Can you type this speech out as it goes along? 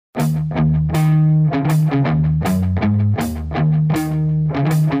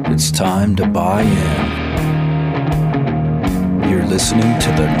time to buy in. You're listening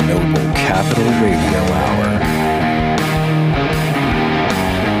to the Noble Capital Radio Hour.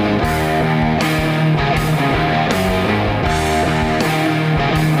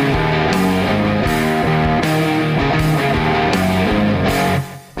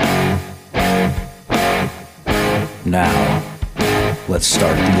 Now, let's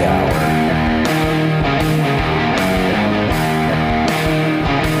start the hour.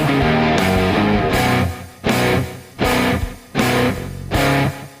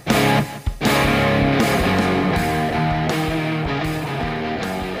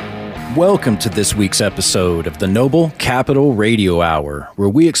 Welcome to this week's episode of the Noble Capital Radio Hour, where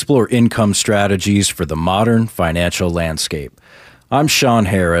we explore income strategies for the modern financial landscape. I'm Sean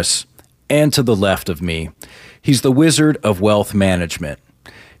Harris, and to the left of me, he's the wizard of wealth management.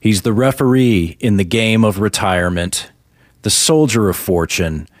 He's the referee in the game of retirement, the soldier of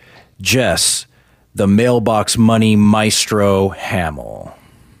fortune, Jess, the Mailbox Money maestro Hamill.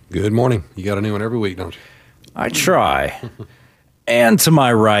 Good morning. You got a new one every week, don't you? I try. And to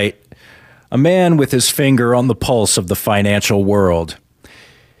my right, a man with his finger on the pulse of the financial world,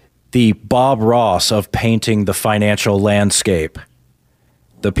 the Bob Ross of painting the financial landscape,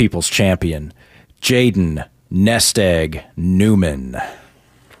 the people's champion, Jaden Nest Egg Newman.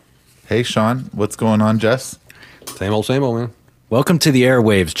 Hey, Sean. What's going on, Jess? Same old, man. Welcome to the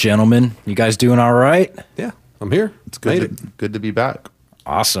airwaves, gentlemen. You guys doing all right? Yeah, I'm here. It's good to be back.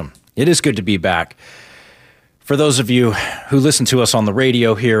 Awesome. It is good to be back. For those of you who listen to us on the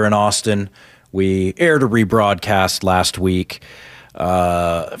radio here in Austin, we aired a rebroadcast last week for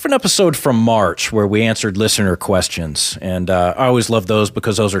an episode from March where we answered listener questions. And I always love those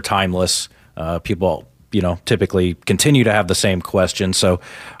because those are timeless. People, typically continue to have the same question. So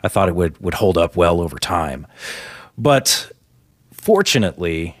I thought it would hold up well over time. But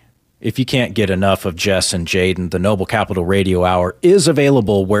fortunately, if you can't get enough of Jess and Jaden, the Noble Capital Radio Hour is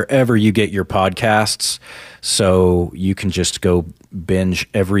available wherever you get your podcasts. So you can just go binge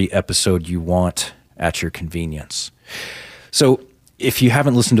every episode you want at your convenience. So if you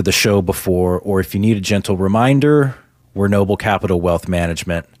haven't listened to the show before, or if you need a gentle reminder, we're Noble Capital Wealth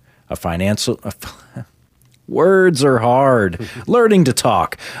Management, words are hard. Learning to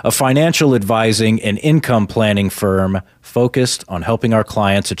talk. A financial advising and income planning firm focused on helping our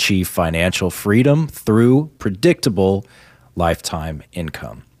clients achieve financial freedom through predictable lifetime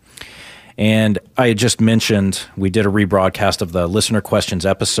income. And I had just mentioned we did a rebroadcast of the listener questions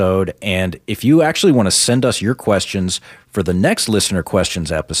episode. And if you actually want to send us your questions for the next listener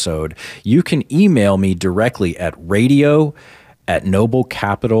questions episode, you can email me directly at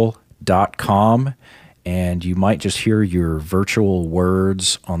radio@noblecapital.com. And you might just hear your virtual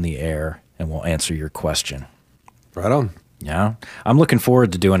words on the air, and we'll answer your question. Right on. Yeah. I'm looking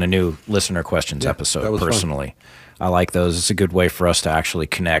forward to doing a new listener questions episode, personally. Fun. I like those. It's a good way for us to actually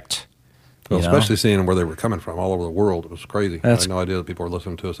connect. Well, especially seeing where they were coming from all over the world. It was crazy. I had no idea that people were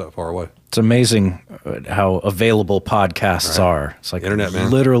listening to us that far away. It's amazing how available podcasts are. It's like Internet,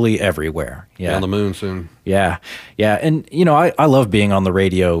 man. Literally everywhere. Yeah. On the moon soon. Yeah. Yeah. And, I love being on the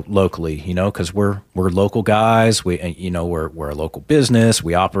radio locally, because we're local guys. We're a local business.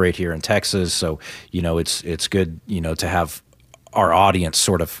 We operate here in Texas. So, it's good, to have our audience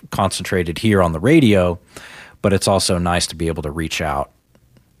sort of concentrated here on the radio, but it's also nice to be able to reach out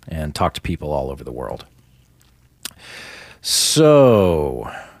and talk to people all over the world. So,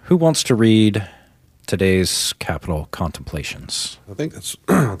 who wants to read today's capital contemplations? I think I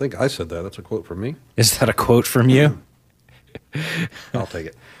said that. That's a quote from me. Is that a quote from you? I'll take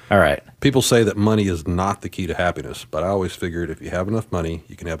it. All right. People say that money is not the key to happiness, but I always figured if you have enough money,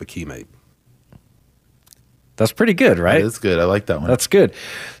 you can have a key mate. That's pretty good, right? That's good. I like that one. That's good.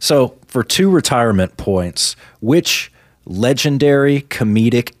 So, for 2 retirement points, which legendary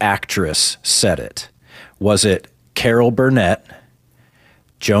comedic actress said it? Was it Carol Burnett,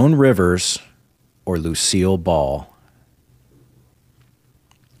 Joan Rivers, or Lucille Ball?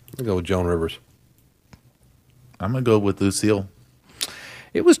 I'll go with Joan Rivers. I'm going to go with Lucille.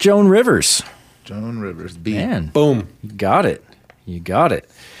 It was Joan Rivers. Joan Rivers. B. Man. Boom. You got it.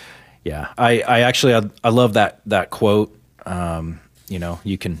 Yeah. I love that quote.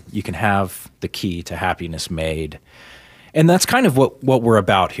 You can have the key to happiness made. And that's kind of what we're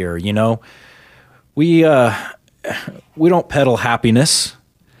about here, We don't peddle happiness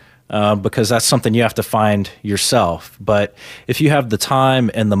because that's something you have to find yourself. But if you have the time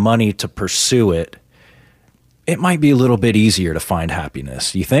and the money to pursue it, it might be a little bit easier to find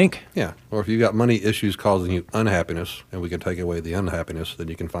happiness. You think? Yeah. Or if you've got money issues causing you unhappiness and we can take away the unhappiness, then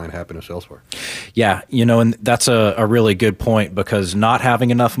you can find happiness elsewhere. Yeah. And that's a really good point, because not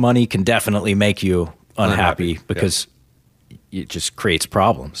having enough money can definitely make you unhappy because it just creates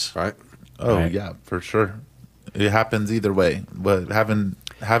problems. Right. Oh, right? yeah, for sure. It happens either way. But having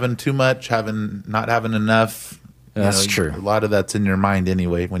too much, not having enough. That's true. A lot of that's in your mind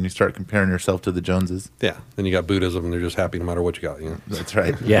anyway when you start comparing yourself to the Joneses. Yeah. Then you got Buddhism and they're just happy no matter what you got. That's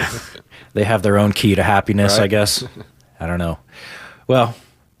right. Yeah. They have their own key to happiness, Right. I guess. I don't know. Well,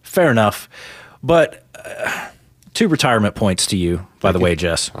 fair enough. But 2 retirement points to you, by the way,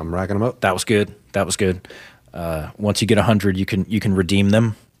 Jess. I'm racking them up. That was good. Once you get 100, you can redeem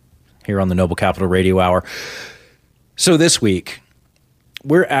them here on the Noble Capital Radio Hour. So this week,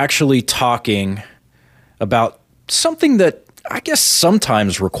 we're actually talking about something that I guess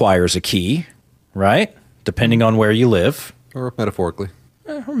sometimes requires a key, right? Depending on where you live. Or metaphorically.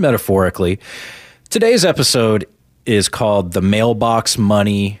 Or metaphorically. Today's episode is called the Mailbox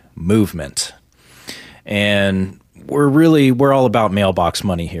Money Movement. And we're all about mailbox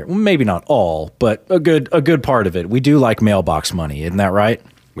money here. Well, maybe not all, but a good part of it. We do like mailbox money, isn't that right?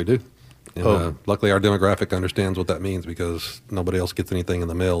 We do. And, luckily, our demographic understands what that means because nobody else gets anything in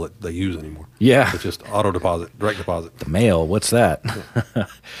the mail that they use anymore. Yeah. It's just auto deposit, direct deposit. The mail, what's that?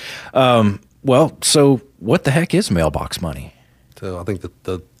 Well, so what the heck is mailbox money? So I think that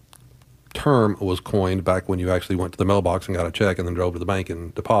the term was coined back when you actually went to the mailbox and got a check and then drove to the bank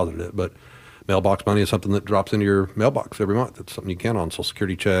and deposited it. But mailbox money is something that drops into your mailbox every month. It's something you can on Social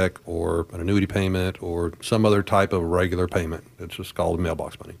Security check or an annuity payment or some other type of regular payment. It's just called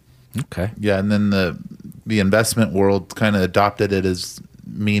mailbox money. Okay. Yeah, and then the investment world kind of adopted it as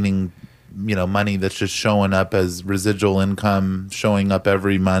meaning, money that's just showing up as residual income, showing up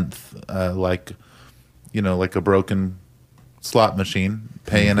every month, like a broken slot machine,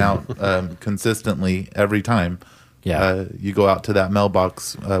 paying out consistently every time. Yeah. You go out to that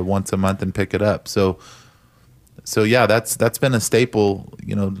mailbox once a month and pick it up. So yeah, that's been a staple.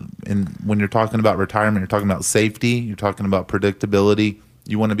 When you're talking about retirement, you're talking about safety, you're talking about predictability.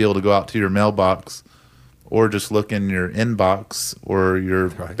 You want to be able to go out to your mailbox or just look in your inbox or your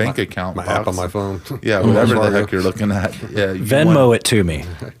bank account My box. app on my phone. Yeah, whatever the heck you're looking at. Yeah, Venmo it to me.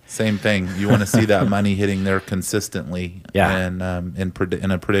 Same thing. You want to see that money hitting there consistently and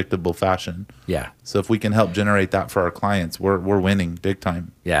in a predictable fashion. Yeah. So if we can help generate that for our clients, we're winning big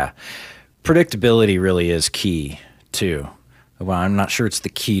time. Yeah. Predictability really is key, too. Well, I'm not sure it's the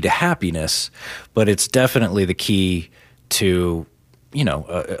key to happiness, but it's definitely the key to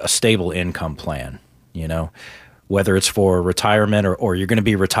a stable income plan, whether it's for retirement or you're going to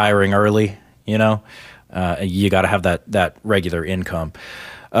be retiring early, you got to have that regular income.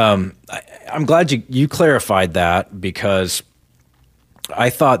 I'm glad you clarified that, because I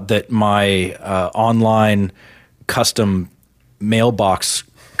thought that my online custom mailbox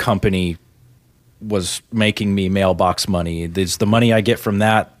company was making me mailbox money. Is the money I get from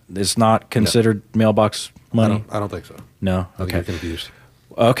that is not considered mailbox money? I don't think so. No? I think Okay. you're confused.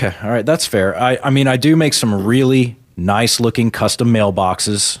 Okay. All right. That's fair. I mean, I do make some really nice looking custom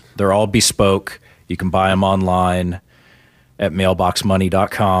mailboxes. They're all bespoke. You can buy them online at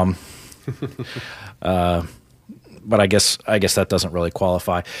mailboxmoney.com. But I guess that doesn't really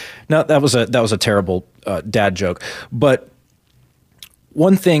qualify. No, that was a terrible dad joke. But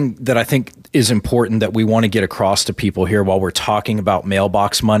one thing that I think is important that we want to get across to people here while we're talking about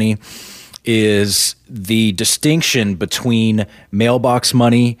mailbox money is the distinction between mailbox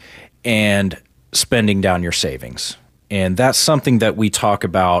money and spending down your savings. And that's something that we talk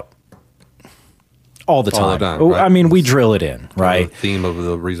about all the time. Right? I mean, we drill it in, right? The theme of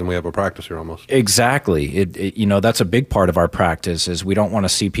the reason we have a practice here almost. Exactly. That's a big part of our practice is we don't want to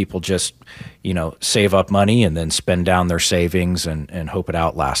see people just, save up money and then spend down their savings and hope it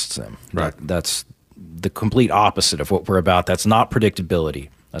outlasts them. Right. That's the complete opposite of what we're about. That's not predictability.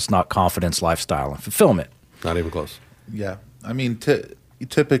 That's not confidence, lifestyle, and fulfillment. Not even close. Yeah. I mean,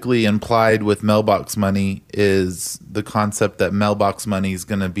 typically implied with mailbox money is the concept that mailbox money is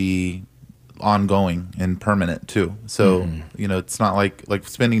going to be ongoing and permanent too. So, it's not like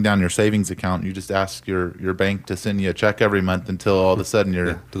spending down your savings account. You just ask your bank to send you a check every month until all of a sudden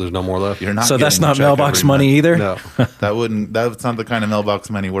So there's no more left. you're not. So that's getting a not check mailbox every money month. either? No. That's not the kind of mailbox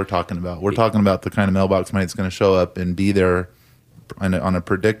money we're talking about. We're talking about the kind of mailbox money that's going to show up and be there on a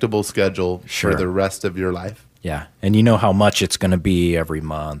predictable schedule Sure. for the rest of your life. Yeah. And you know how much it's going to be every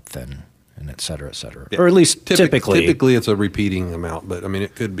month and et cetera, et cetera. Yeah. Or at least typically. Typically, it's a repeating amount, but I mean,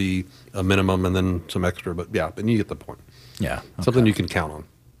 it could be a minimum and then some extra. But you get the point. Yeah. Something you can count on.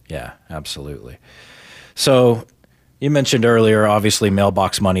 Yeah, absolutely. So you mentioned earlier, obviously,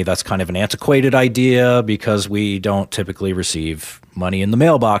 mailbox money, that's kind of an antiquated idea because we don't typically receive money in the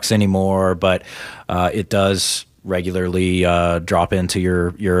mailbox anymore, but it does regularly drop into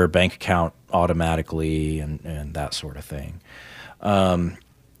your bank account automatically and that sort of thing.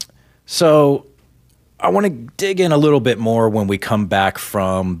 So I want to dig in a little bit more when we come back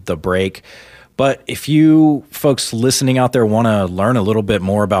from the break. But if you folks listening out there want to learn a little bit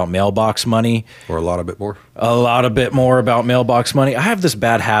more about mailbox money, Or a lot bit more. About mailbox money, I have this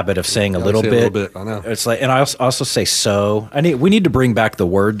bad habit of saying a little bit. I know. It's like, and I also say so. We need to bring back the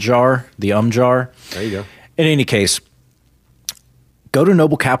word jar, the jar. There you go. In any case, go to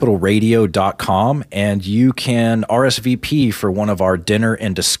noblecapitalradio.com and you can RSVP for one of our dinner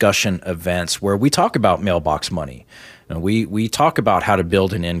and discussion events where we talk about mailbox money. And we talk about how to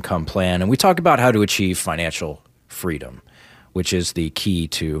build an income plan, and we talk about how to achieve financial freedom, which is the key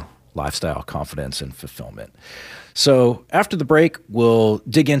to lifestyle confidence and fulfillment. So after the break, we'll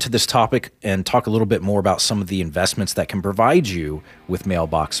dig into this topic and talk a little bit more about some of the investments that can provide you with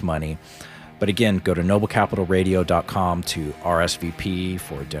mailbox money. But again, go to noblecapitalradio.com to RSVP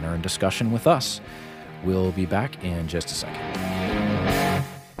for dinner and discussion with us. We'll be back in just a second.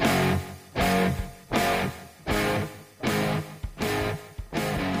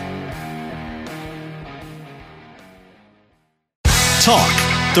 Talk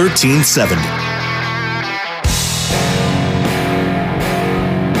 1370.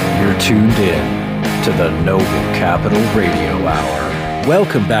 You're tuned in to the Noble Capital Radio Hour.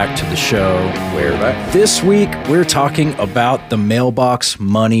 Welcome back to the show where this week we're talking about the mailbox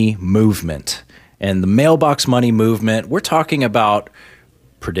money movement. And the mailbox money movement, we're talking about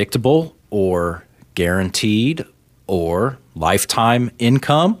predictable or guaranteed or lifetime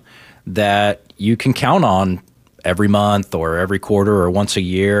income that you can count on every month or every quarter or once a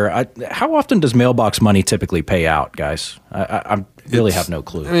year. How often does mailbox money typically pay out, guys? I really have no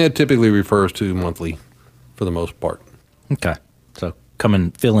clue. It typically refers to monthly for the most part. Okay. So come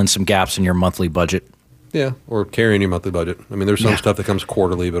and fill in some gaps in your monthly budget. Yeah, or carrying your monthly budget. There's some stuff that comes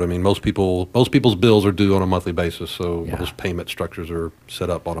quarterly, but most people's bills are due on a monthly basis, so most payment structures are set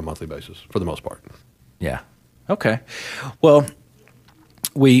up on a monthly basis for the most part. Yeah. Okay. Well,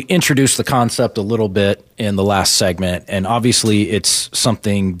 we introduced the concept a little bit in the last segment, and obviously it's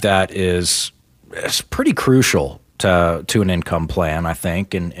something that is pretty crucial to an income plan, I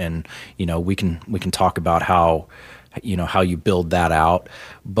think, and we can talk about how you build that out,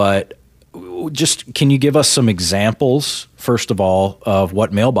 but just can you give us some examples first of all of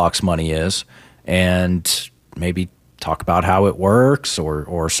what mailbox money is, and maybe talk about how it works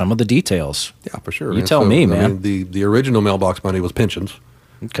or some of the details? Yeah, for sure. You tell me, man. The original mailbox money was pensions.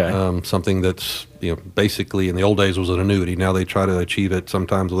 Okay. Something that's basically in the old days was an annuity. Now they try to achieve it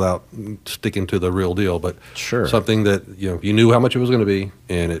sometimes without sticking to the real deal. But sure, something that you knew how much it was going to be,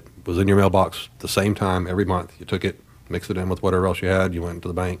 and it was in your mailbox the same time every month. You took it, mixed it in with whatever else you had. You went to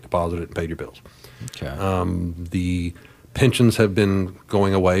the bank, deposited it, and paid your bills. Okay. The pensions have been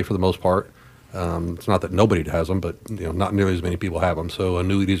going away for the most part. It's not that nobody has them, but not nearly as many people have them. So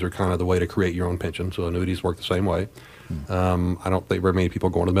annuities are kind of the way to create your own pension. So annuities work the same way. I don't think very many people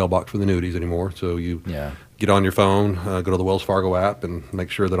are going to the mailbox for the annuities anymore. So you get on your phone, go to the Wells Fargo app, and make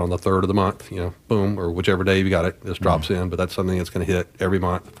sure that on the 3rd of the month, boom, or whichever day you got it, this drops in. But that's something that's going to hit every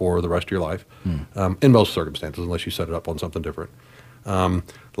month for the rest of your life, in most circumstances, unless you set it up on something different.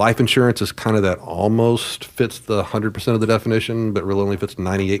 Life insurance is kind of that almost fits the 100% of the definition, but really only fits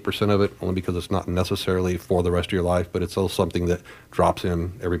 98% of it, only because it's not necessarily for the rest of your life, but it's still something that drops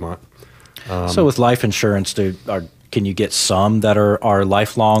in every month. So with life insurance, can you get some that are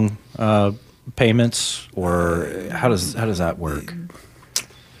lifelong payments, or how does that work?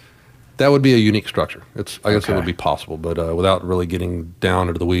 That would be a unique structure. I guess it would be possible, but without really getting down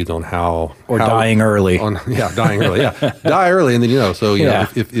into the weeds on how dying early. Dying early. Yeah, die early, and then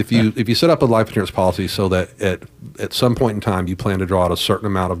if you set up a life insurance policy so that at some point in time you plan to draw out a certain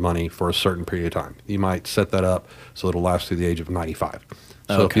amount of money for a certain period of time, you might set that up so it'll last through the age of 95.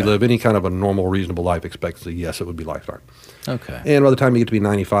 So if you live any kind of a normal, reasonable life expectancy, yes, it would be lifetime. Okay. And by the time you get to be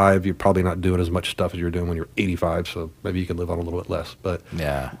 95, you're probably not doing as much stuff as you're doing when you're 85, so maybe you can live on a little bit less. But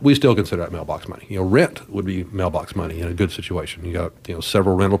we still consider that mailbox money. Rent would be mailbox money in a good situation. You got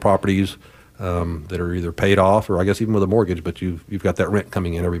several rental properties that are either paid off, or I guess even with a mortgage, but you've got that rent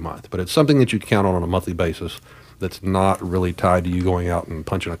coming in every month. But it's something that you count on a monthly basis that's not really tied to you going out and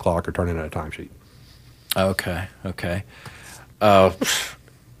punching a clock or turning in a timesheet. Okay.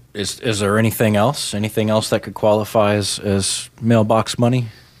 Is there anything else that could qualify as mailbox money?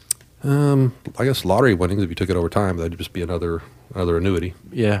 I guess lottery winnings, if you took it over time, that'd just be another annuity.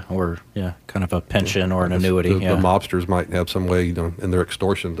 Yeah, or kind of a pension or an annuity. The mobsters might have some way, in their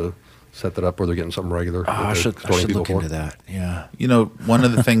extortion to set that up where they're getting something regular. I should look into that. Yeah. One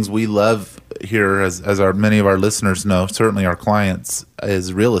of the things we love here, as many of our listeners know, certainly our clients,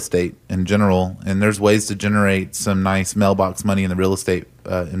 is real estate in general. And there's ways to generate some nice mailbox money in the real estate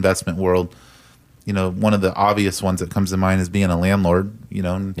investment world. One of the obvious ones that comes to mind is being a landlord,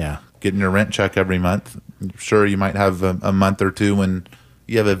 and getting your rent check every month. Sure, you might have a month or two when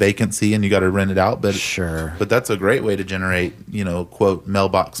you have a vacancy and you got to rent it out, but sure. But that's a great way to generate, quote,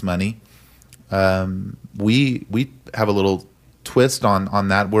 mailbox money. We have a little twist on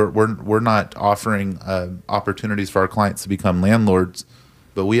that. We're not offering opportunities for our clients to become landlords,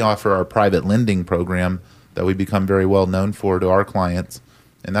 but we offer our private lending program that we become very well known for to our clients.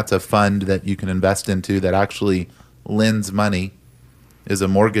 And that's a fund that you can invest into that actually lends money, is a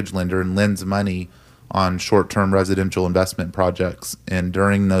mortgage lender and lends money on short-term residential investment projects. And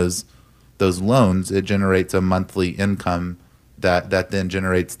during those loans, it generates a monthly income that then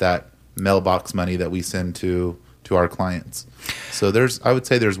generates that mailbox money that we send to our clients. So I would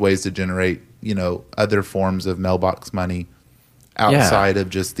say there's ways to generate, other forms of mailbox money outside of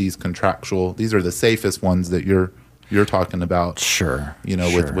just these contractual. These are the safest ones that you're talking about. Sure.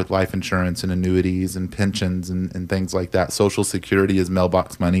 With life insurance and annuities and pensions and things like that. Social Security is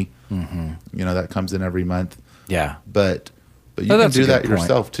mailbox money. Mm-hmm. That comes in every month. Yeah. But you can do that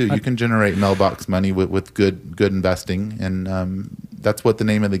yourself too. You can generate mailbox money with good investing, and that's what the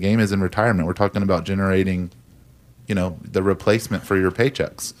name of the game is in retirement. We're talking about generating, the replacement for your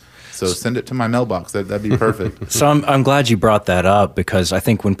paychecks. So send it to my mailbox. That'd be perfect. So I'm glad you brought that up, because I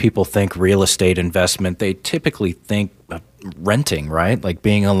think when people think real estate investment, they typically think renting, right? Like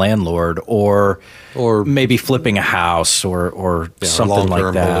being a landlord or maybe flipping a house or something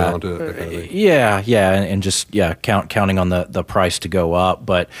like that. And just counting on the price to go up.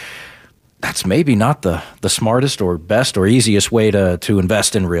 But that's maybe not the smartest or best or easiest way to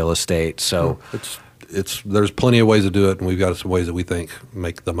invest in real estate. So there's plenty of ways to do it, and we've got some ways that we think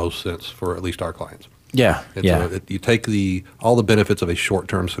make the most sense for at least our clients. You take all the benefits of a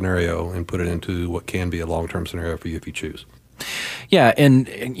short-term scenario and put it into what can be a long-term scenario for you if you choose. Yeah, and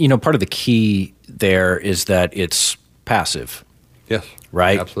part of the key there is that it's passive. Yes.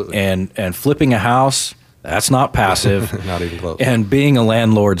 Right? Absolutely. And flipping a house, that's not passive. Not even close. And being a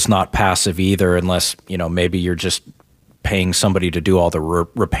landlord's not passive either, unless, maybe you're just paying somebody to do all the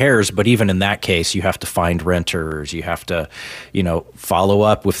repairs. But even in that case, you have to find renters. You have to, follow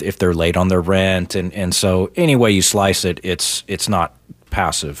up with if they're late on their rent. And so any way you slice it, it's not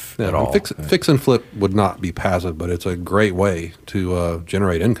passive at all. Fix and flip would not be passive, but it's a great way to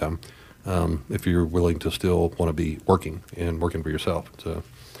generate income if you're willing to still want to be working for yourself.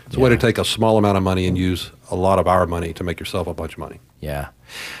 It's a way to take a small amount of money and use a lot of our money to make yourself a bunch of money. Yeah.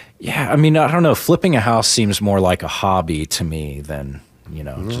 Yeah, I mean, I don't know. Flipping a house seems more like a hobby to me than, we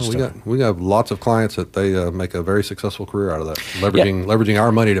got lots of clients that they make a very successful career out of that, leveraging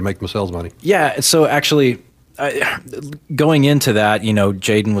our money to make themselves money. Yeah, so actually, going into that,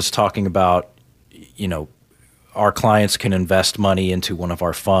 Jaden was talking about, our clients can invest money into one of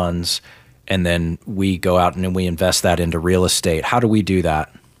our funds, and then we go out and we invest that into real estate. How do we do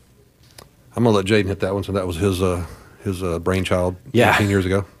that? I'm going to let Jaden hit that one, so that was his brainchild 18 years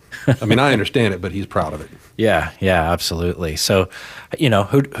ago. I mean, I understand it, but he's proud of it. Yeah, absolutely. So,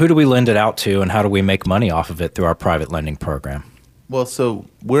 who do we lend it out to, and how do we make money off of it through our private lending program? Well, so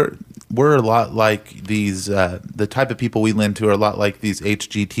we're a lot like these. The type of people we lend to are a lot like these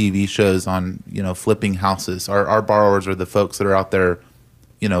HGTV shows on flipping houses. Our borrowers are the folks that are out there,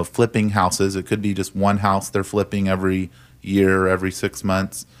 flipping houses. It could be just one house they're flipping every year, every 6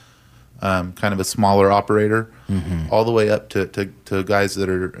 months. Kind of a smaller operator, all the way up to guys that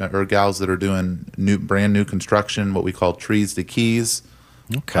are or gals that are doing brand new construction, what we call trees to keys,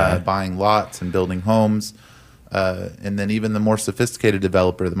 buying lots and building homes, and then even the more sophisticated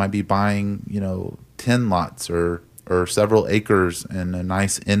developer that might be buying 10 lots or several acres in a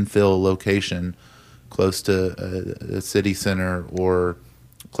nice infill location close to a city center or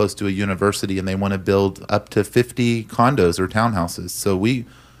close to a university, and they want to build up to 50 condos or townhouses. So we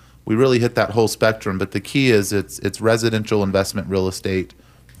really hit that whole spectrum, but the key is it's residential investment real estate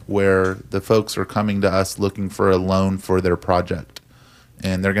where the folks are coming to us looking for a loan for their project,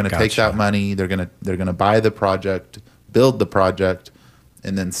 and they're going to take that money, they're going to buy the project, build the project,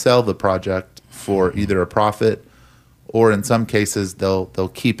 and then sell the project for either a profit, or in some cases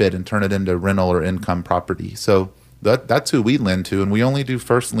they'll keep it and turn it into rental or income property. So that's who we lend to, and we only do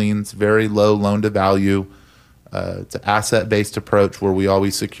first liens, very low loan to value. It's an asset-based approach where we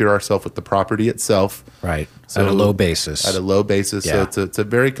always secure ourselves with the property itself. Right. So at a low basis. At a low basis. Yeah. So it's a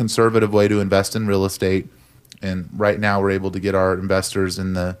very conservative way to invest in real estate. And right now we're able to get our investors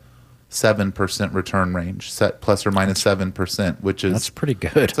in the 7% return range, set plus or minus 7%, which is That's pretty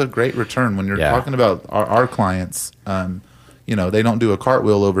good. It's a great return when you're Yeah. talking about our clients. They don't do a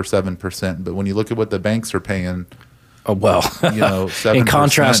cartwheel over 7%, but when you look at what the banks are paying, Oh, well, 7%. in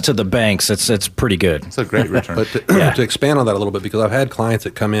contrast to the banks, it's pretty good. It's a great return. But to expand on that a little bit, because I've had clients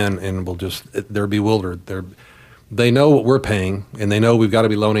that come in and they're bewildered. They know what we're paying, and they know we've got to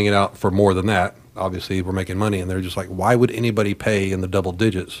be loaning it out for more than that. Obviously, we're making money, and they're just like, why would anybody pay in the double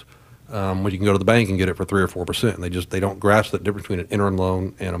digits when you can go to the bank and get it for 3 or 4%? And they don't grasp the difference between an interim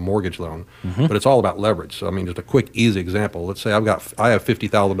loan and a mortgage loan. Mm-hmm. But it's all about leverage. So, I mean, just a quick, easy example. Let's say I have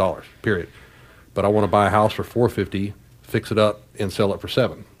 $50,000, period. But I want to buy a house for $450, fix it up, and sell it for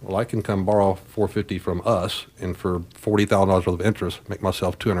 $7,000. Well, I can come borrow $450 from us, and for $40,000 worth of interest, make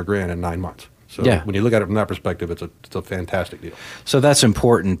myself $200,000 in 9 months. So Yeah. when you look at it from that perspective, it's a fantastic deal. So that's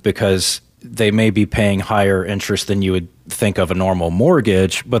important because they may be paying higher interest than you would think of a normal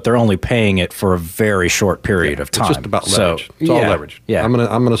mortgage, but they're only paying it for a very short period of time. It's just about leverage. It's all leverage. Yeah. I'm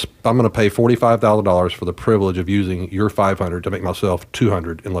gonna pay $45,000 for the privilege of using your $500 to make myself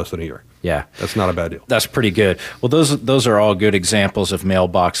 $200 in less than a year. Yeah. That's not a bad deal. That's pretty good. Well, those are all good examples of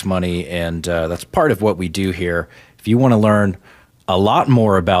mailbox money, and that's part of what we do here. If you want to learn a lot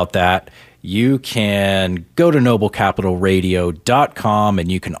more about that, you can go to noblecapitalradio.com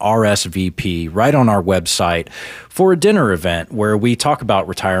and you can RSVP right on our website for a dinner event where we talk about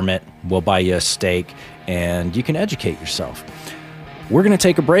retirement. We'll buy you a steak and you can educate yourself. We're going to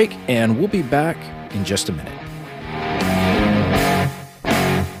take a break and we'll be back in just a minute.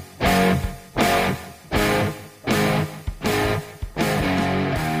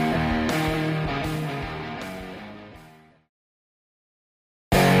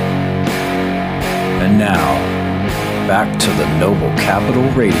 And now, back to the Noble Capital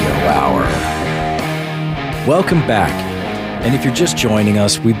Radio Hour. Welcome back. And if you're just joining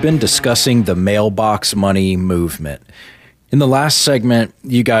us, we've been discussing the mailbox money movement. In the last segment,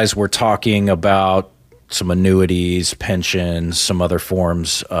 you guys were talking about some annuities, pensions, some other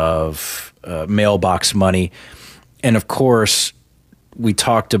forms of mailbox money. And of course, we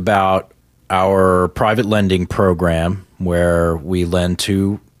talked about our private lending program where we lend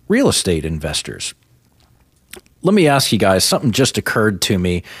to real estate investors. Let me ask you guys, something just occurred to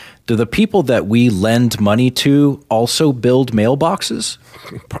me. Do the people that we lend money to also build mailboxes?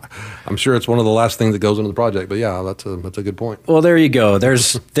 I'm sure it's one of the last things that goes into the project, but yeah, that's a good point. Well, there you go.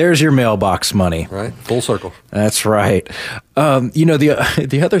 There's your mailbox money. Right? Full circle. That's right.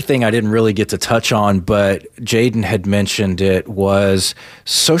 The other thing I didn't really get to touch on, but Jaden had mentioned it, was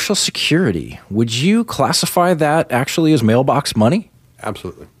Social Security. Would you classify that actually as mailbox money?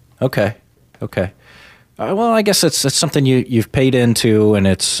 Absolutely. Okay. Well, I guess it's something you've paid into, and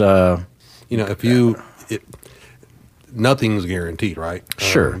it's nothing's guaranteed, right?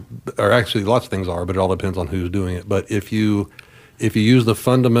 Sure. Or actually, lots of things are, but it all depends on who's doing it. But if you use the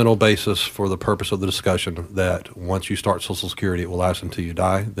fundamental basis for the purpose of the discussion that once you start Social Security, it will last until you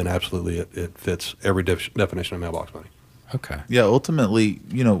die, then absolutely it fits every definition of mailbox money. okay. Yeah, ultimately,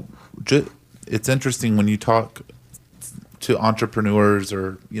 it's interesting when you talk to entrepreneurs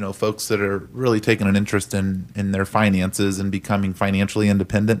or, folks that are really taking an interest in their finances and becoming financially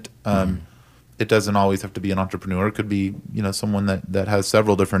independent. It doesn't always have to be an entrepreneur. It could be, someone that has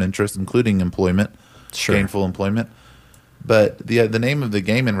several different interests, including employment, Sure. gainful employment. But the name of the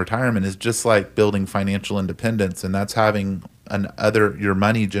game in retirement is just like building financial independence, and that's having your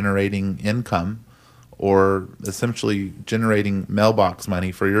money generating income, or essentially generating mailbox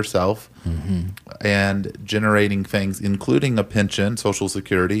money for yourself, and generating things, including a pension, Social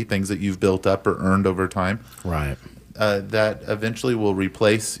Security, things that you've built up or earned over time, Right. that eventually will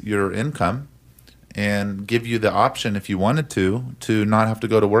replace your income and give you the option, if you wanted to not have to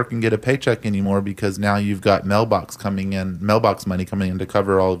go to work and get a paycheck anymore, because now you've got mailbox money coming in to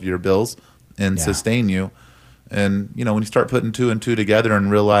cover all of your bills and Yeah. sustain you. And, when you start putting two and two together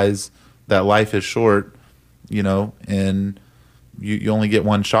and realize that life is short, and you only get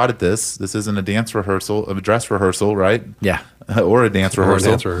one shot at this. This isn't a dress rehearsal, right? Yeah. Or a dance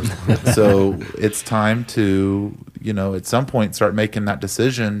rehearsal. rehearsal. So it's time to, at some point start making that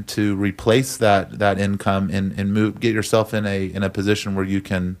decision to replace that income and get yourself in a position where you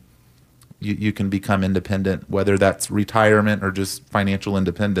can become independent, whether that's retirement or just financial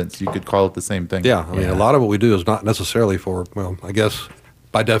independence. You could call it the same thing. Yeah, I mean, a lot of what we do is not necessarily for, I guess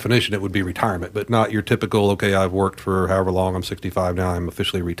by definition it would be retirement, but not your typical, okay, I've worked for however long, I'm 65 now, I'm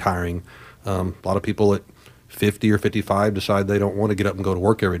officially retiring. A lot of people at 50 or 55 decide they don't want to get up and go to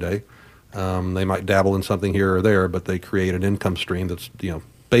work every day. They might dabble in something here or there, but they create an income stream that's,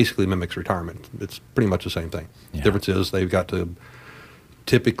 basically mimics retirement. It's pretty much the same thing. Yeah. The difference is they've got to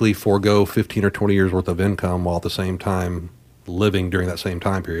typically forego 15 or 20 years worth of income while at the same time living during that same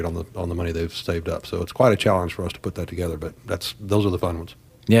time period on the money they've saved up. So it's quite a challenge for us to put that together, but those are the fun ones.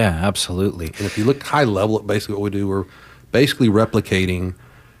 Yeah, absolutely. And if you look high level at basically what we do, we're basically replicating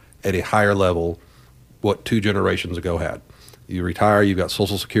at a higher level what 2 generations ago had. You retire, you've got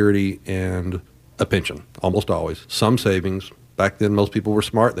Social Security and a pension, almost always. Some savings. Back then, most people were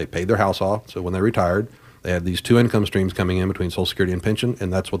smart. They paid their house off. So when they retired, they had these 2 income streams coming in between Social Security and pension,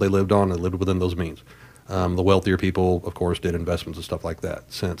 and that's what they lived on, and lived within those means. The wealthier people, of course, did investments and stuff like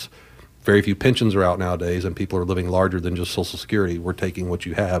that. Since very few pensions are out nowadays and people are living larger than just Social Security, we're taking what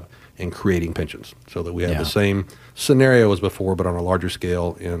you have and creating pensions so that we have the same scenario as before, but on a larger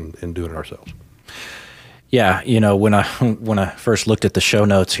scale and doing it ourselves. Yeah, when I first looked at the show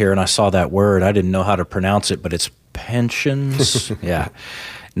notes here and I saw that word, I didn't know how to pronounce it, but it's pensions. Yeah.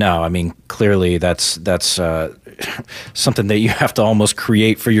 No, I mean, clearly that's something that you have to almost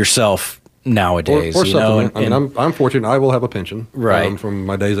create for yourself nowadays. Or something. I'm fortunate. I will have a pension from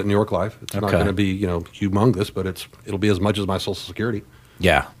my days at New York Life. It's not going to be humongous, but it'll be as much as my Social Security.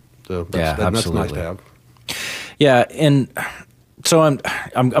 Yeah. So that's nice to have. Yeah, and so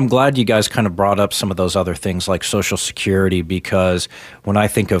I'm glad you guys kind of brought up some of those other things like Social Security, because when I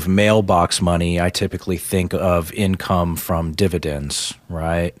think of mailbox money, I typically think of income from dividends,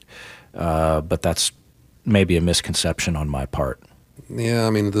 right? But that's maybe a misconception on my part. Yeah, I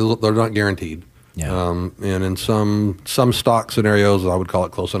mean, they're not guaranteed. Yeah. And in some stock scenarios, I would call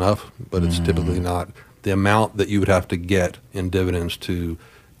it close enough, but it's typically not. The amount that you would have to get in dividends to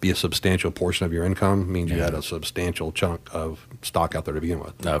be a substantial portion of your income means you had a substantial chunk of stock out there to begin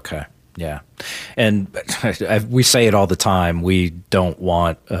with. Okay. Yeah. And we say it all the time. We don't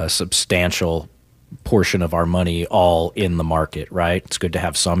want a substantial portion of our money all in the market, right? It's good to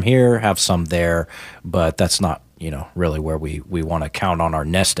have some here, have some there, but that's not, really where we want to count on our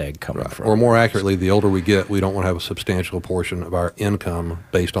nest egg coming from. Or more accurately, the older we get, we don't want to have a substantial portion of our income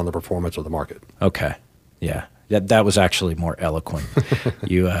based on the performance of the market. Okay. Yeah. That was actually more eloquent.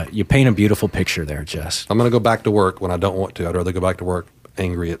 You paint a beautiful picture there, Jess. I'm going to go back to work when I don't want to. I'd rather go back to work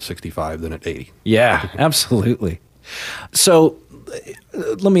angry at 65 than at 80. Yeah, absolutely. So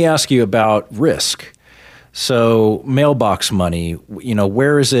let me ask you about risk. So mailbox money,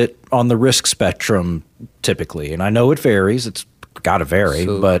 where is it on the risk spectrum typically? And I know it varies. It's got to vary,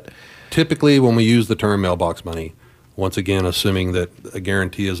 but typically when we use the term mailbox money, once again, assuming that a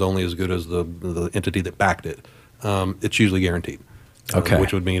guarantee is only as good as the entity that backed it, it's usually guaranteed. Okay.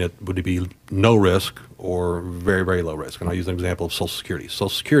 Which would mean it would be no risk or very, very low risk. And I'll use an example of Social Security. Social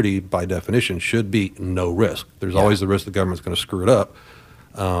Security, by definition, should be no risk. There's always the risk the government's going to screw it up,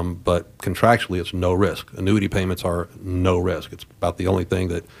 but contractually it's no risk. Annuity payments are no risk. It's about the only thing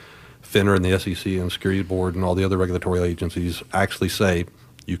that FINRA and the SEC and Securities Board and all the other regulatory agencies actually say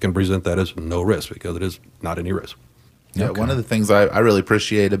you can present that as no risk because it is not any risk. Yeah, one of the things I really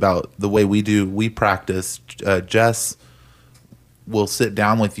appreciate about the way we practice, Jess will sit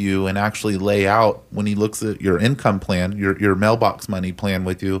down with you and actually lay out, when he looks at your income plan, your mailbox money plan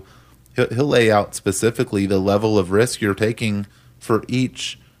with you, he'll lay out specifically the level of risk you're taking for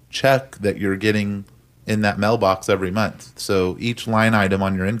each check that you're getting in that mailbox every month. So each line item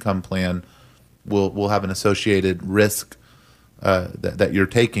on your income plan will have an associated risk that you're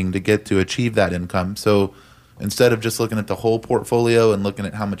taking to achieve that income. So instead of just looking at the whole portfolio and looking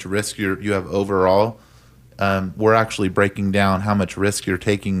at how much risk you have overall, we're actually breaking down how much risk you're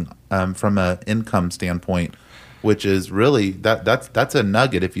taking from an income standpoint, which is really that's a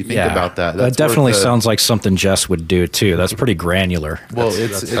nugget if you think about that. That definitely sounds like something Jess would do too. That's pretty granular. Well,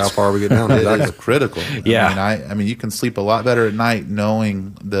 that's how far we get down. It's critical. Yeah. I mean, you can sleep a lot better at night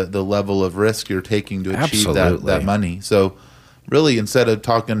knowing the level of risk you're taking to achieve that money. So really, instead of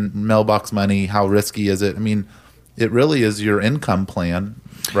talking mailbox money, how risky is it? I mean, it really is your income plan,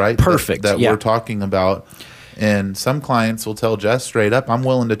 right? Perfect. That we're talking about. And some clients will tell Jess straight up, I'm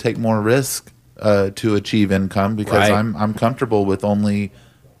willing to take more risk to achieve income because I'm comfortable with only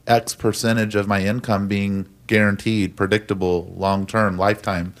X percentage of my income being guaranteed, predictable, long-term,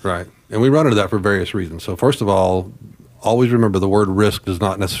 lifetime. Right. And we run into that for various reasons. So first of all, always remember the word risk does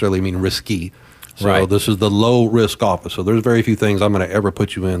not necessarily mean risky. So this is the low risk office. So there's very few things I'm going to ever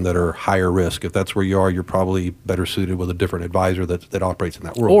put you in that are higher risk. If that's where you are, you're probably better suited with a different advisor that operates in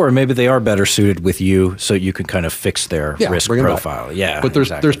that world. Or maybe they are better suited with you so you can kind of fix their risk profile. Yeah. But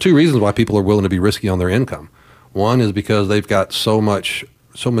there's two reasons why people are willing to be risky on their income. One is because they've got so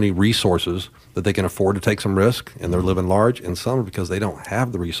many resources that they can afford to take some risk and they're living large, and some because they don't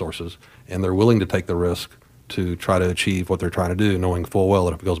have the resources and they're willing to take the risk to try to achieve what they're trying to do, knowing full well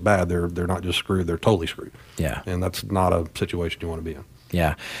that if it goes bad, they're not just screwed, they're totally screwed. Yeah. And that's not a situation you want to be in.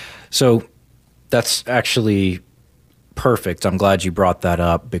 Yeah. So that's actually perfect. I'm glad you brought that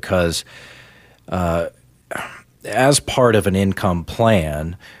up because as part of an income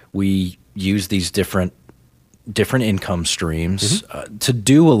plan, we use these different income streams to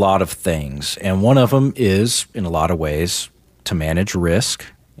do a lot of things. And one of them is, in a lot of ways, to manage risk.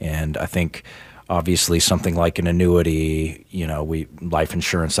 And I think obviously something like an annuity, life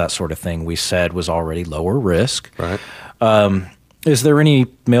insurance, that sort of thing, we said was already lower risk. Right. Is there any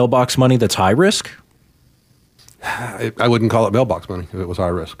mailbox money that's high risk? I wouldn't call it mailbox money if it was high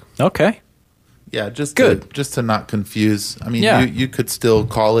risk. Okay. Yeah, just Good. to not confuse. I mean, Yeah. you could still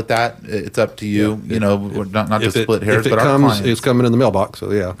call it that. It's up to you. Not to split hairs, if it but comes, our clients, it's coming in the mailbox.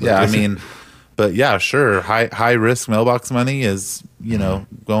 So yeah. yeah. I mean, but yeah, sure. High risk mailbox money is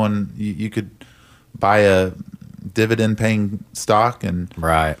going. You could buy a dividend paying stock and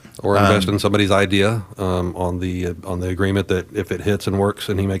Right. or invest in somebody's idea on the agreement that if it hits and works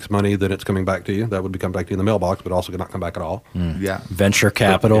and he makes money, then it's coming back to you. That would come back to you in the mailbox, but also could not come back at all. yeah. Venture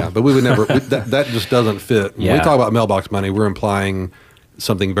capital. But we would never. That just doesn't fit. When we Yeah. talk about mailbox money, we're implying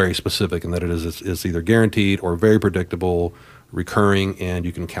something very specific, and that it's either guaranteed or very predictable, recurring, and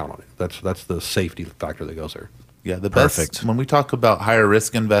you can count on it. That's the safety factor that goes there. Yeah, the Perfect. best when we talk about higher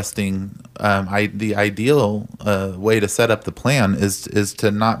risk investing, the ideal way to set up the plan is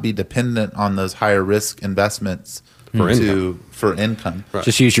to not be dependent on those higher risk investments for income. Right.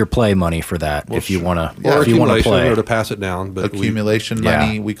 Just use your play money for that if you want to. Yeah, Or if you want to Accumulation, play. or to pass it down. But Accumulation Yeah.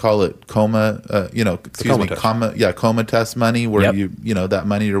 money, we call it coma. Coma test money, where Yep. that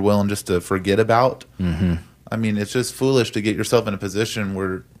money you're willing just to forget about. Mm-hmm. I mean, it's just foolish to get yourself in a position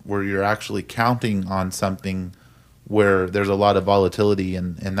where you're actually counting on something where there's a lot of volatility,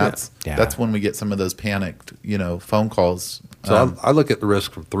 and that's Yeah. that's when we get some of those panicked phone calls. So I look at the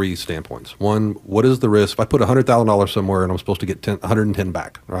risk from three standpoints. One, what is the risk? If I put $100,000 somewhere and I'm supposed to get 110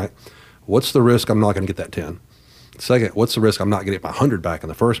 back, right? What's the risk I'm not going to get that 10? Second, what's the risk I'm not going to get my 100 back in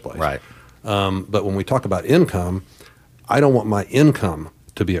the first place? Right. But when we talk about income, I don't want my income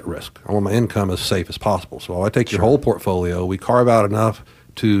to be at risk. I want my income as safe as possible. So I take your whole portfolio, we carve out enough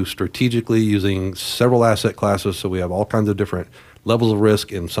to strategically using several asset classes, so we have all kinds of different levels of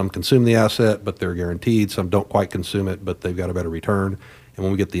risk, and some consume the asset, but they're guaranteed. Some don't quite consume it, but they've got a better return. And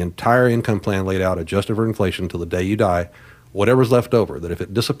when we get the entire income plan laid out, adjusted for inflation till the day you die, whatever's left over, that if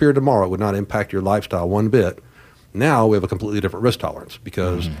it disappeared tomorrow, it would not impact your lifestyle one bit. Now we have a completely different risk tolerance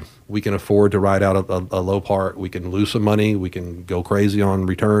because we can afford to ride out a low part. We can lose some money. We can go crazy on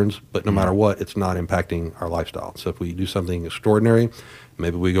returns, but no matter what, it's not impacting our lifestyle. So if we do something extraordinary,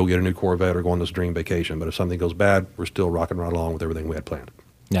 maybe we go get a new Corvette or go on this dream vacation. But if something goes bad, we're still rocking right along with everything we had planned.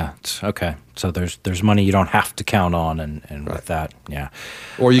 Yeah. It's okay. So there's money you don't have to count on, and with that, yeah.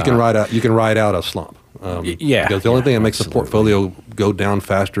 Or you can ride out a slump. Yeah. Because the only thing that makes absolutely. the portfolio go down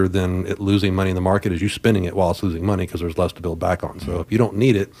faster than it losing money in the market is you spending it while it's losing money because there's less to build back on. So if you don't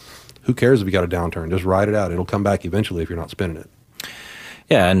need it, who cares if you got a downturn? Just ride it out. It'll come back eventually if you're not spending it.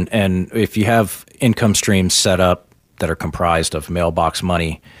 Yeah, and if you have income streams set up that are comprised of mailbox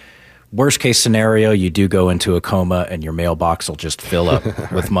money, worst case scenario, you do go into a coma and your mailbox will just fill up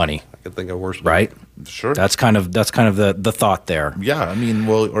with money, I could think of worse. right? Sure. That's kind of the thought there. Yeah, I mean,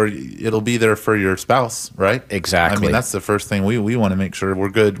 or it'll be there for your spouse, right? Exactly. I mean, that's the first thing we want to make sure we're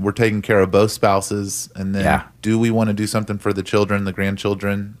good. We're taking care of both spouses, and then Yeah. do we want to do something for the children, the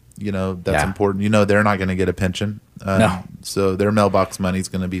grandchildren? That's Yeah. important. They're not going to get a pension, No. so their mailbox money is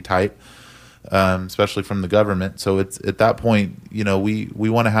going to be tight, especially from the government. So it's at that point, we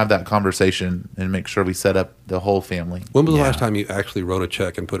want to have that conversation and make sure we set up the whole family. When was the Yeah. last time you actually wrote a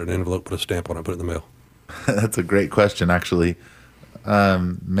check and put an envelope, put a stamp on it, put it in the mail? That's a great question, actually.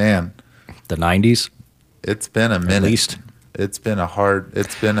 Man, The 90s. it's been a minute. least. It's been a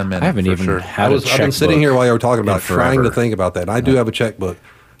minute. I haven't for even sure. had a I've been checkbook sitting here while you were talking about in trying to forever. think about that. And I do have a checkbook,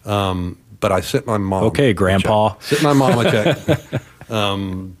 but I sent my mom. Okay, a Grandpa. check. Sent my mom a check.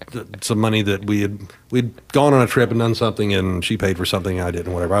 Some money that we'd gone on a trip and done something, and she paid for something I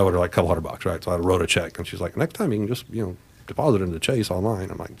didn't. Whatever. I owed her like a couple $100, right? So I wrote a check, and she's like, "Next time you can just deposit it into Chase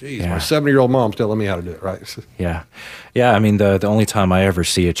online." I'm like, "Geez, Yeah. my 70-year-old mom's telling me how to do it, right?" Yeah. I mean, the only time I ever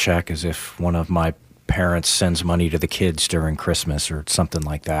see a check is if one of my parents sends money to the kids during Christmas or something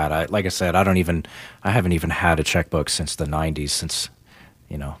like that. Like I said, I haven't even had a checkbook since the 90s, since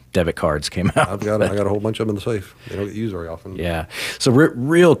debit cards came out. I got a whole bunch of them in the safe. They don't get used very often. Yeah. So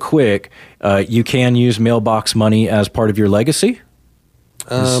real quick, you can use mailbox money as part of your legacy.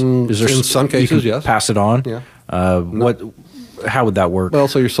 Is there in some cases, yes. Pass it on. Yeah. How would that work? Well,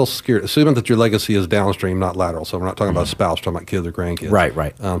 so your Social Security, assuming that your legacy is downstream, not lateral. So we're not talking about a spouse, we're talking about kids or grandkids.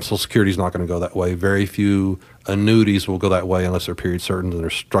 Right. Social Security is not going to go that way. Very few annuities will go that way unless they're period certain and they're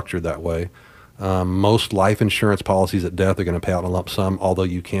structured that way. Most life insurance policies at death are going to pay out in a lump sum, although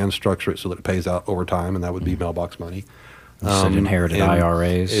you can structure it so that it pays out over time, and that would be mailbox money. Inherited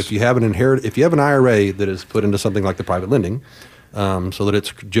IRAs. If you have an IRA that is put into something like the private lending, so that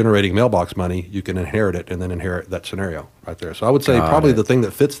it's generating mailbox money, you can inherit it and then inherit that scenario right there. So I would say probably the thing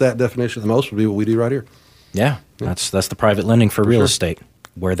that fits that definition the most would be what we do right here. Yeah. That's the private lending for real estate,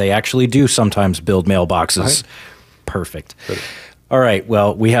 where they actually do sometimes build mailboxes. Right. Perfect. All right.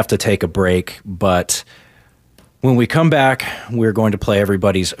 Well, we have to take a break, but when we come back, we're going to play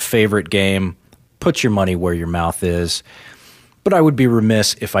everybody's favorite game, Put Your Money Where Your Mouth Is. But I would be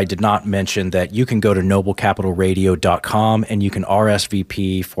remiss if I did not mention that you can go to noblecapitalradio.com and you can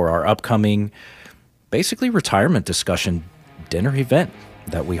RSVP for our upcoming, basically retirement discussion dinner event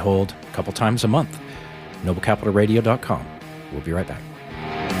that we hold a couple times a month. noblecapitalradio.com. We'll be right back.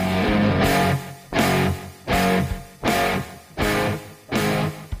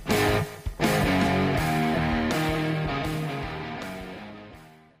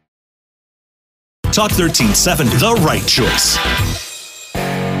 Talk 1370, the right choice.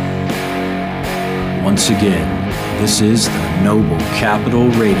 Once again, this is the Noble Capital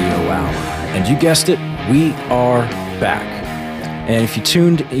Radio Hour. And you guessed it, we are back. And if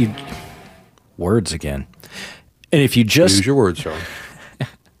you words again. And if you just... Use your words, Sean.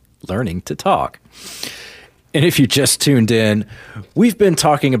 Learning to talk. And if you just tuned in, we've been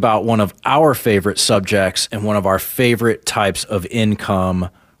talking about one of our favorite subjects and one of our favorite types of income,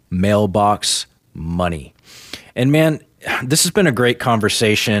 mailbox money. And man, this has been a great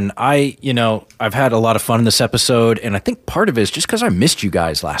conversation. I've had a lot of fun in this episode, and I think part of it is just because I missed you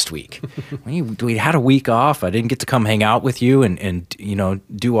guys last week. We had a week off. I didn't get to come hang out with you and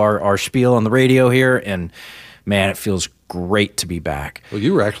do our spiel on the radio here, and man, it feels great to be back. Well,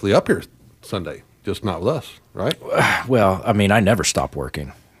 you were actually up here Sunday, just not with us, right? Well, I mean, I never stop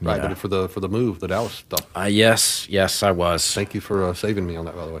working. Right, but for the move, the Dallas stuff. Yes, I was. Thank you for saving me on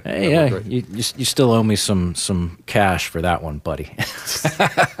that, by the way. Hey, yeah, you still owe me some cash for that one, buddy.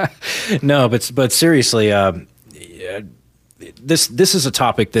 No, but seriously, this is a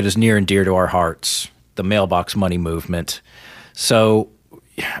topic that is near and dear to our hearts, the mailbox money movement. So,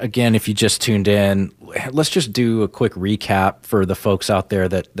 again, if you just tuned in, let's just do a quick recap for the folks out there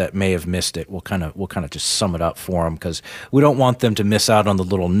that may have missed it. We'll kind of just sum it up for them because we don't want them to miss out on the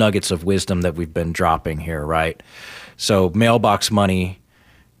little nuggets of wisdom that we've been dropping here, right? So mailbox money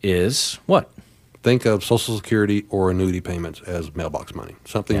is what? Think of Social Security or annuity payments as mailbox money,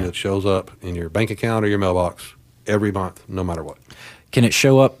 something that shows up in your bank account or your mailbox every month, no matter what. Can it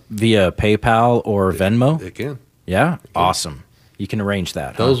show up via PayPal or Venmo? It can. Yeah? Awesome. You can arrange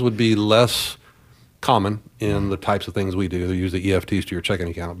that. Those would be less common in the types of things we do. They use the EFTs to your checking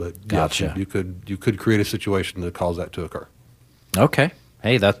account, but gotcha. Yes, you could create a situation to cause that to occur. Okay.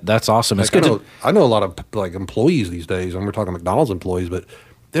 Hey, that's awesome. It's good. I know a lot of like employees these days, and we're talking McDonald's employees, but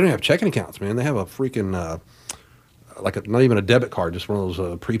they don't have checking accounts, man. They have a freaking not even a debit card, just one of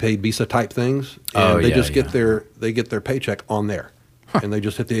those prepaid Visa type things, and they just get their paycheck on there. And they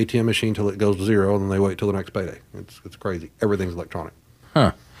just hit the ATM machine till it goes to zero, and then they wait till the next payday. It's crazy. Everything's electronic.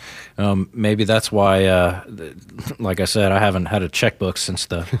 Huh. Maybe that's why, like I said, I haven't had a checkbook since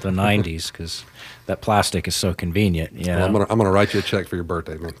the 90s because that plastic is so convenient. Well, I'm gonna write you a check for your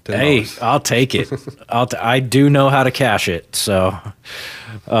birthday, man. $10. Hey, I'll take it. I do know how to cash it, so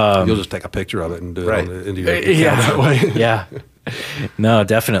you'll just take a picture of it and do it into your account that way. Yeah. No,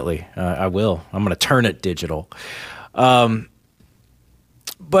 definitely. I will. I'm going to turn it digital.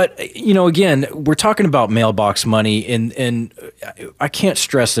 But, again, we're talking about mailbox money, and I can't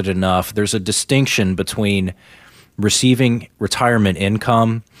stress it enough. There's a distinction between receiving retirement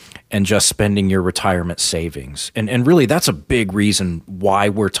income and just spending your retirement savings. And really, that's a big reason why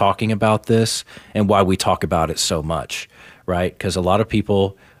we're talking about this and why we talk about it so much, right? Because a lot of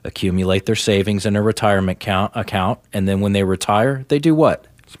people accumulate their savings in a retirement account, and then when they retire, they do what?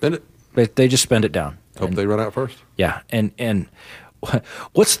 Spend it. They just spend it down. Hope they run out first. Yeah, and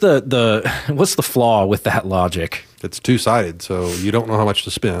what's the flaw with that logic? It's two-sided. So you don't know how much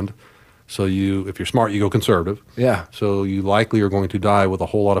to spend. So if you're smart, you go conservative. Yeah. So you likely are going to die with a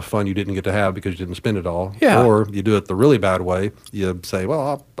whole lot of fun you didn't get to have because you didn't spend it all. Yeah. Or you do it the really bad way. You say,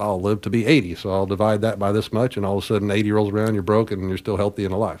 well, I'll live to be 80, so I'll divide that by this much, and all of a sudden 80 rolls around, you're broke, and you're still healthy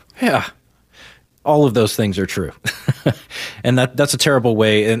and alive. Yeah. All of those things are true. And that's a terrible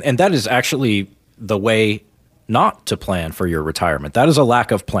way. And that is actually the way not to plan for your retirement. That is a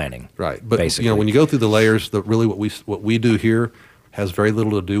lack of planning. Right. But basically. when you go through the layers, really what we do here has very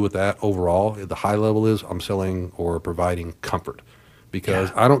little to do with that overall. The high level is I'm selling or providing comfort.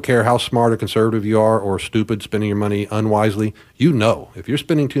 Because I don't care how smart or conservative you are or stupid spending your money unwisely, if you're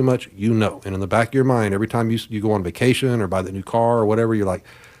spending too much, and in the back of your mind, every time you go on vacation or buy the new car or whatever, you're like,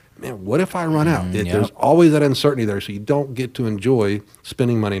 man, what if I run out? There's always that uncertainty there, so you don't get to enjoy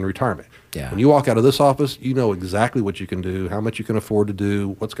spending money in retirement. Yeah. When you walk out of this office, you know exactly what you can do, how much you can afford to do,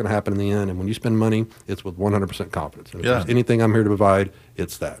 what's going to happen in the end. And when you spend money, it's with 100% confidence. And if there's anything I'm here to provide,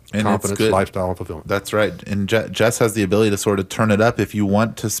 it's that. And confidence, lifestyle, and fulfillment. That's right. And Jess has the ability to sort of turn it up if you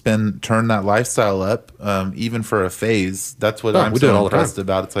want to turn that lifestyle up, even for a phase. That's what I'm so impressed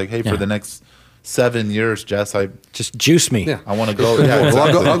about. It's like, hey, for the next 7 years, Jess, just juice me. Yeah. I want to go. Yeah, well,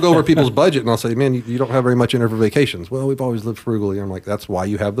 exactly. I'll go over people's budget and I'll say, man, you don't have very much in there for vacations. Well, we've always lived frugally. I'm like, that's why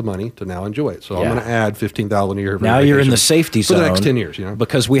you have the money to now enjoy it. So I'm going to add $15,000 a year. For now you're in the safety zone for the next 10 years,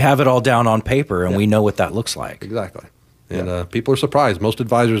 because we have it all down on paper and we know what that looks like. Exactly. And people are surprised. Most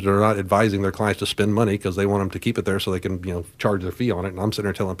advisors are not advising their clients to spend money because they want them to keep it there so they can, charge their fee on it. And I'm sitting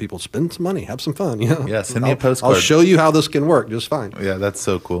there telling people, spend some money, have some fun. Yeah, send me a postcard. I'll show you how this can work just fine. Yeah, that's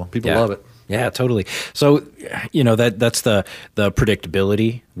so cool. People love it. Yeah, totally. So, that's the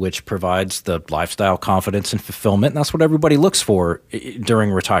predictability, which provides the lifestyle confidence and fulfillment. And that's what everybody looks for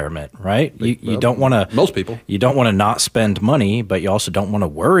during retirement, right? You don't want to. Most people. You don't want to not spend money, but you also don't want to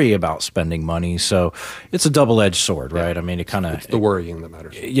worry about spending money. So it's a double-edged sword, right? I mean, it's the worrying that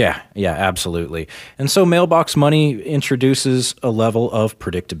matters. Yeah, absolutely. And so Mailbox Money introduces a level of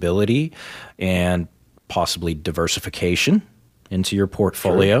predictability and possibly diversification into your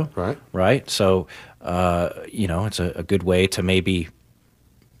portfolio. Sure. Right. So, it's a good way to maybe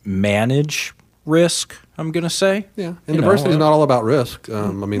manage risk, I'm going to say. Yeah. And diversity is not all about risk.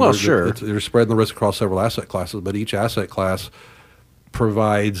 Sure. You're spreading the risk across several asset classes, but each asset class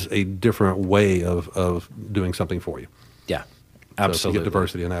provides a different way of doing something for you. Yeah, absolutely. So you get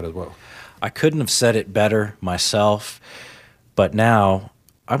diversity in that as well. I couldn't have said it better myself, but now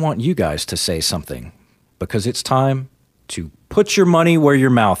I want you guys to say something because it's time to put your money where your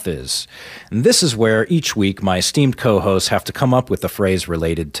mouth is. And this is where each week my esteemed co-hosts have to come up with a phrase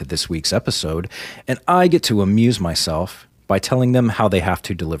related to this week's episode, and I get to amuse myself by telling them how they have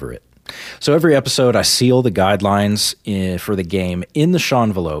to deliver it. So every episode I seal the guidelines for the game in the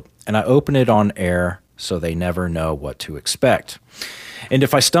Seanvelope, and I open it on air so they never know what to expect. And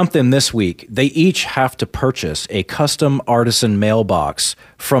if I stump them this week, they each have to purchase a custom artisan mailbox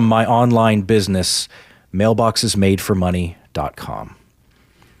from my online business, mailboxesmadeformoney.com.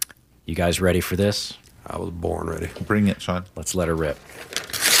 You guys ready for this? I was born ready. Bring it, Sean. Let's let her rip.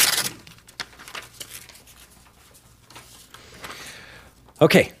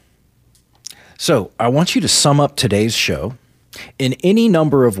 Okay. So I want you to sum up today's show in any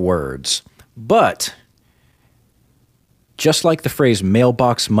number of words, but just like the phrase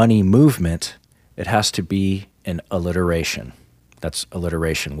mailbox money movement, it has to be an alliteration. That's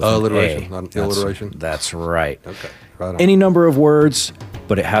alliteration with alliteration, an A. not alliteration. That's right. Okay, right on. Any number of words,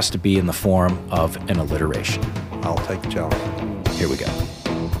 but it has to be in the form of an alliteration. I'll take the challenge. Here we go.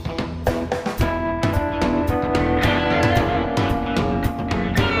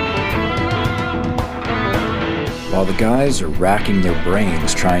 While the guys are racking their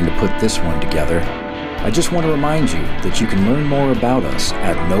brains trying to put this one together, I just want to remind you that you can learn more about us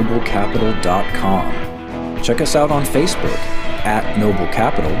at noblecapital.com. Check us out on Facebook at Noble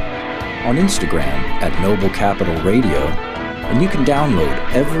Capital, on Instagram at Noble Capital Radio, and you can download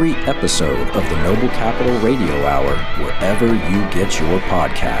every episode of the Noble Capital Radio Hour wherever you get your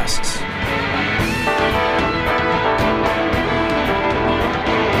podcasts.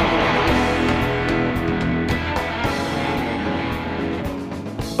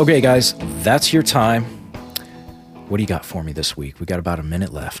 Okay, guys, that's your time. What do you got for me this week? We got about a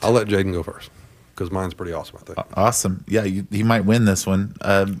minute left. I'll let Jaden go first because mine's pretty awesome, I think. Awesome. Yeah, he might win this one.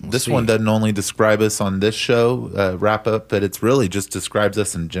 This one doesn't only describe us on this show, wrap up, but it's really just describes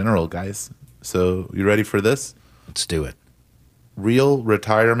us in general, guys. So you ready for this? Let's do it. Real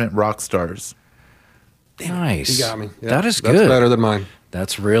retirement rock stars. Nice. You got me. Yeah, that is good. That's better than mine.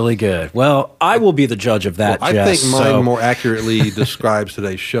 That's really good. Well, I will be the judge of that, I Jess, think mine more accurately describes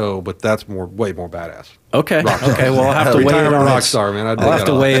today's show, but that's way more badass. Okay. Okay. Well, I'll have to weigh it on rock its, star, man. I'll have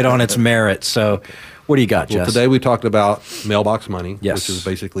to weigh it on its merit. So, what do you got, Well, Jess? today we talked about Mailbox Money, Yes. which is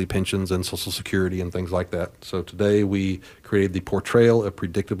basically pensions and Social Security and things like that. So today we created the portrayal of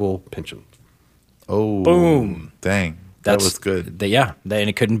predictable pension. Oh, Boom. Dang. That was good. And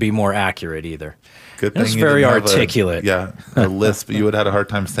it couldn't be more accurate either. Good It was thing you very didn't have articulate. a lisp. You would have had a hard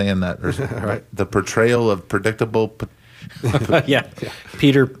time saying that. Right. The portrayal of predictable. Yeah.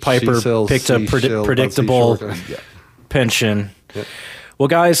 Peter Piper picked a predictable pension. Yep. Well,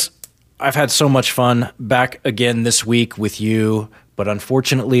 guys, I've had so much fun back again this week with you, but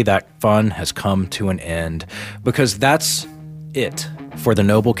unfortunately that fun has come to an end because that's it for the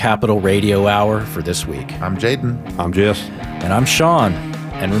Noble Capital Radio Hour for this week. I'm Jaden. I'm Jess. And I'm Sean.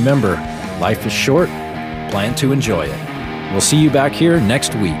 And remember, life is short. Plan to enjoy it. We'll see you back here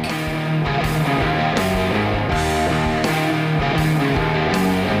next week.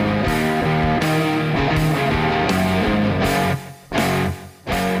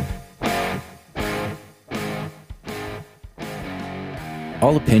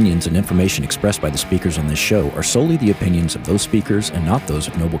 All opinions and information expressed by the speakers on this show are solely the opinions of those speakers and not those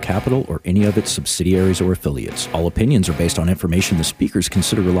of Noble Capital or any of its subsidiaries or affiliates. All opinions are based on information the speakers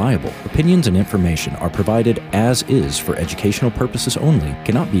consider reliable. Opinions and information are provided as is for educational purposes only,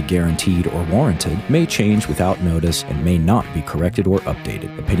 cannot be guaranteed or warranted, may change without notice, and may not be corrected or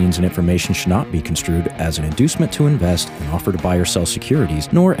updated. Opinions and information should not be construed as an inducement to invest, an offer to buy or sell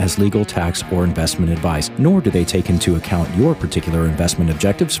securities, nor as legal, tax, or investment advice, nor do they take into account your particular investment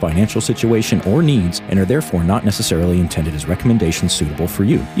objectives, financial situation, or needs, and are therefore not necessarily intended as recommendations suitable for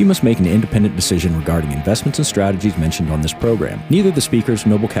you. You must make an independent decision regarding investments and strategies mentioned on this program. Neither the speakers,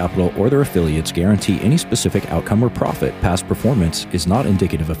 Noble Capital, or their affiliates guarantee any specific outcome or profit. Past performance is not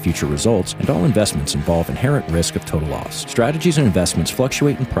indicative of future results, and all investments involve inherent risk of total loss. Strategies and investments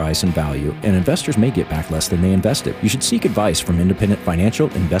fluctuate in price and value, and investors may get back less than they invested. You should seek advice from independent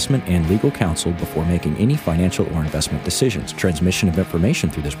financial, investment, and legal counsel before making any financial or investment decisions. Transmission of information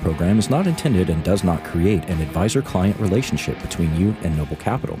through this program is not intended and does not create an advisor-client relationship between you and Noble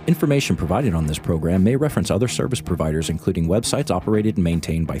Capital. Information provided on this program may reference other service providers, including websites operated and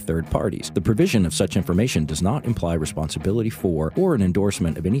maintained by third parties. The provision of such information does not imply responsibility for or an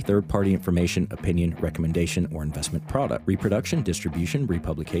endorsement of any third-party information, opinion, recommendation, or investment product. Reproduction, distribution,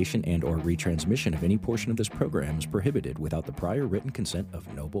 republication, and/or retransmission of any portion of this program is prohibited without the prior written consent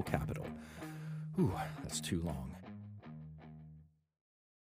of Noble Capital. Ooh, that's too long.